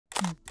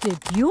Did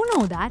you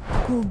know that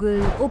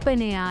Google,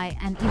 OpenAI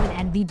and even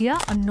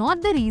NVIDIA are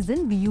not the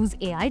reason we use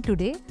AI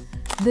today?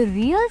 The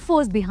real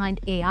force behind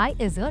AI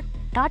is a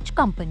Dutch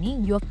company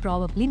you have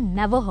probably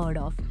never heard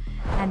of,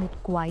 and it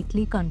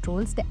quietly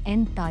controls the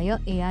entire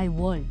AI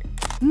world.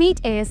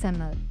 Meet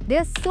ASML. They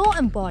are so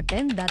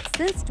important that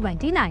since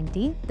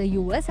 2019, the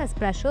US has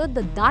pressured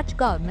the Dutch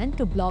government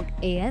to block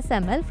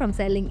ASML from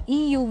selling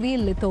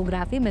EUV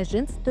lithography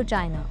machines to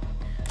China,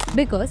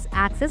 because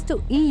access to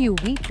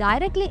EUV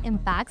directly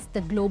impacts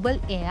the global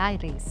AI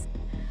race.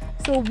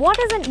 So what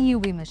is an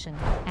EUV machine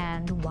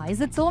and why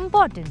is it so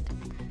important?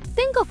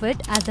 Think of it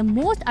as the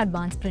most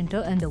advanced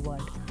printer in the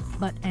world.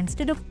 But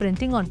instead of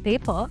printing on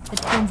paper,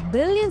 it prints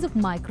billions of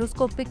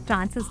microscopic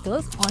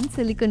transistors on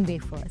silicon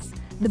wafers,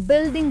 the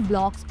building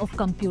blocks of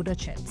computer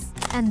chips.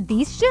 And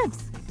these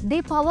chips,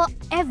 they power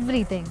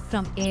everything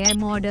from AI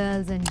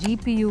models and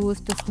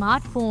GPUs to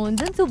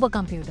smartphones and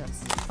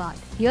supercomputers. But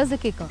here's the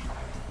kicker.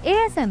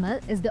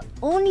 ASML is the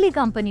only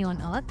company on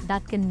earth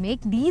that can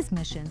make these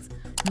machines.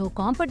 No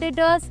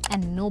competitors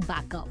and no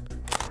backup.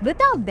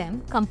 Without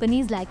them,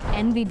 companies like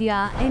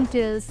NVIDIA,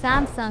 Intel,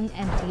 Samsung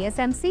and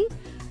TSMC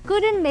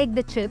couldn't make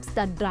the chips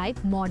that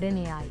drive modern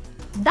AI.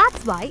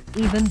 That's why,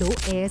 even though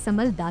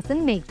ASML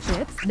doesn't make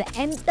chips, the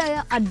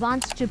entire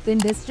advanced chip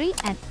industry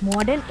and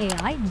modern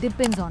AI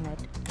depends on it.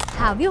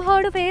 Have you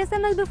heard of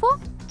ASML before?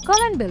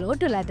 Comment below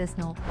to let us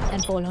know,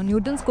 and follow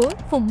Newton's Code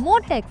for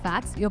more tech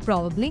facts you've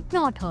probably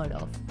not heard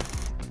of.